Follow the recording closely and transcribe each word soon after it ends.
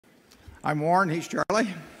I'm Warren, he's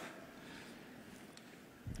Charlie.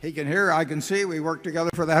 He can hear, I can see. We work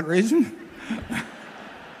together for that reason.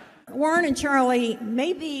 Warren and Charlie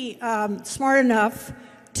may be smart enough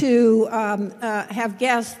to have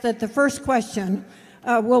guessed that the first question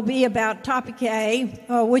will be about topic A,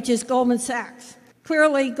 which is Goldman Sachs.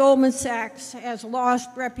 Clearly, Goldman Sachs has lost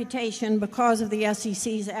reputation because of the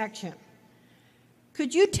SEC's action.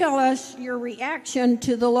 Could you tell us your reaction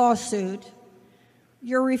to the lawsuit,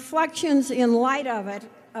 your reflections in light of it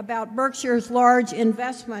about Berkshire's large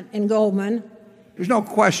investment in Goldman? There's no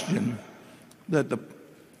question that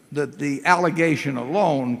the allegation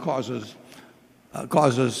alone causes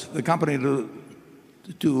the company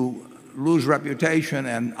to lose reputation,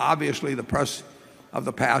 and obviously the press of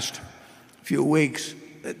the past few weeks,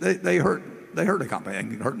 they hurt the company.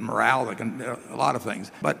 They can hurt morale, they can a lot of things.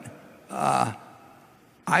 But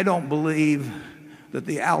I don't believe that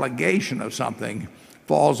the allegation of something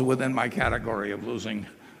falls within my category of losing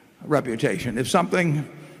reputation. If something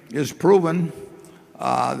is proven,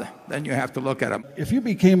 then you have to look at it. If you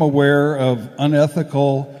became aware of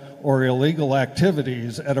unethical or illegal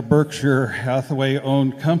activities at a Berkshire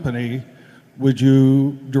Hathaway-owned company, would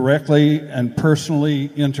you directly and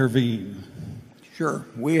personally intervene? Sure,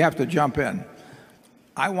 we have to jump in.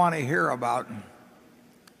 I want to hear about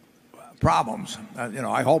problems.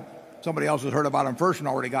 I hope somebody else has heard about them first and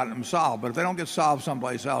already gotten them solved. But if they don't get solved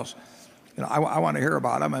someplace else, I want to hear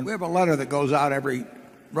about them. And we have a letter that goes out every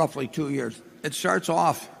roughly 2 years. It starts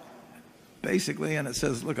off basically, and it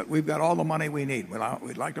says, look, we've got all the money we need.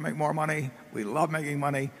 We'd like to make more money. We love making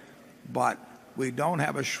money, but we don't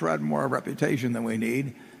have a shred more reputation than we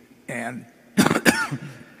need. And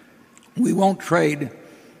we won't trade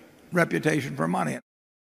reputation for money.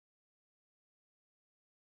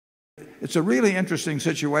 It's a really interesting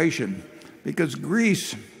situation because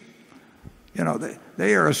Greece,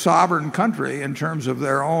 they are a sovereign country in terms of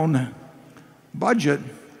their own budget,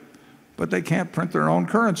 but they can't print their own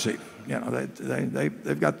currency.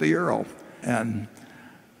 They've got the euro. And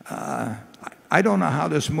I don't know how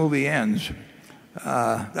this movie ends.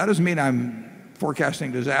 That doesn't mean I'm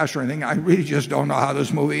forecasting disaster or anything. I really just don't know how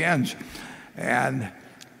this movie ends. And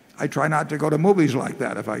I try not to go to movies like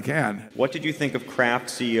that if I can. What did you think of Kraft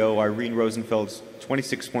CEO Irene Rosenfeld's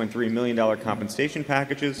 $26.3 million compensation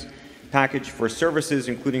package for services,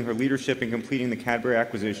 including her leadership in completing the Cadbury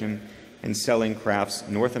acquisition and selling Kraft's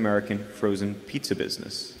North American frozen pizza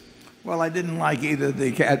business? Well, I didn't like either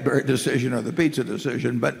the Cadbury decision or the pizza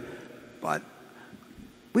decision, but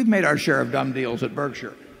we've made our share of dumb deals at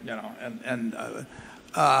Berkshire,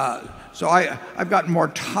 so I've gotten more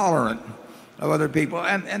tolerant of other people.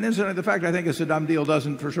 And incidentally, the fact I think it's a dumb deal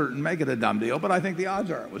doesn't for certain make it a dumb deal, but I think the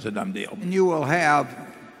odds are it was a dumb deal. And you will have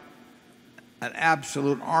an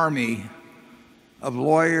absolute army of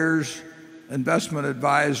lawyers, investment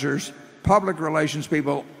advisors, public relations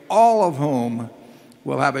people, all of whom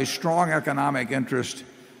will have a strong economic interest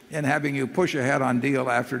in having you push ahead on deal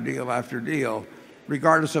after deal after deal,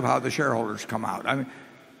 regardless of how the shareholders come out. I mean,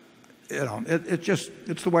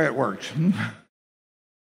 it's the way it works.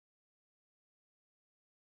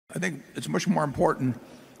 I think it's much more important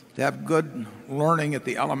to have good learning at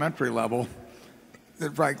the elementary level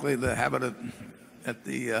than, frankly, to have it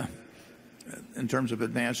in terms of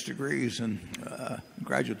advanced degrees and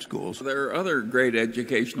graduate schools. There are other great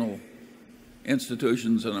educational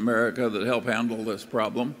institutions in America that help handle this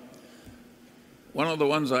problem. One of the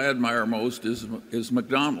ones I admire most is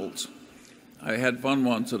McDonald's. I had fun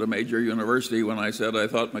once at a major university when I said I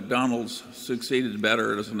thought McDonald's succeeded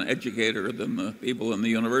better as an educator than the people in the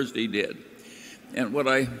university did. And what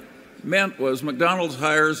I meant was McDonald's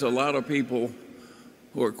hires a lot of people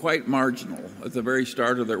who are quite marginal at the very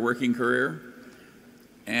start of their working career,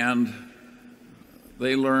 and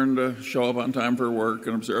they learn to show up on time for work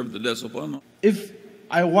and observe the discipline. If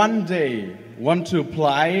I one day want to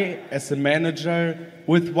apply as a manager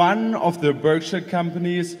with one of the Berkshire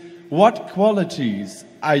companies, what qualities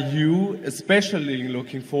are you especially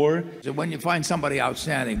looking for? So when you find somebody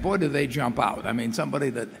outstanding, boy, do they jump out. I mean, somebody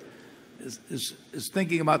that is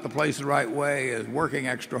thinking about the place the right way, is working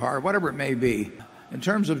extra hard, whatever it may be. In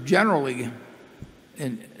terms of generally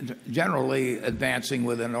advancing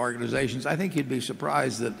within organizations, I think you'd be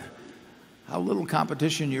surprised at how little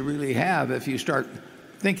competition you really have if you start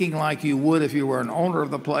thinking like you would if you were an owner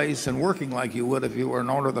of the place and working like you would if you were an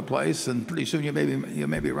owner of the place, and pretty soon you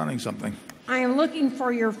may be running something. I am looking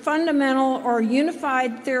for your fundamental or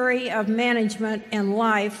unified theory of management and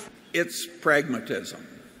life. It's pragmatism.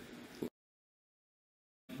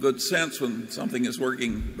 Good sense when something is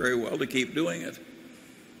working very well to keep doing it.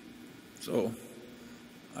 So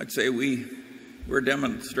I'd say we we're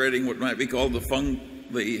demonstrating what might be called the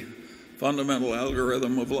fundamental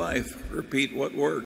algorithm of life. Repeat what works.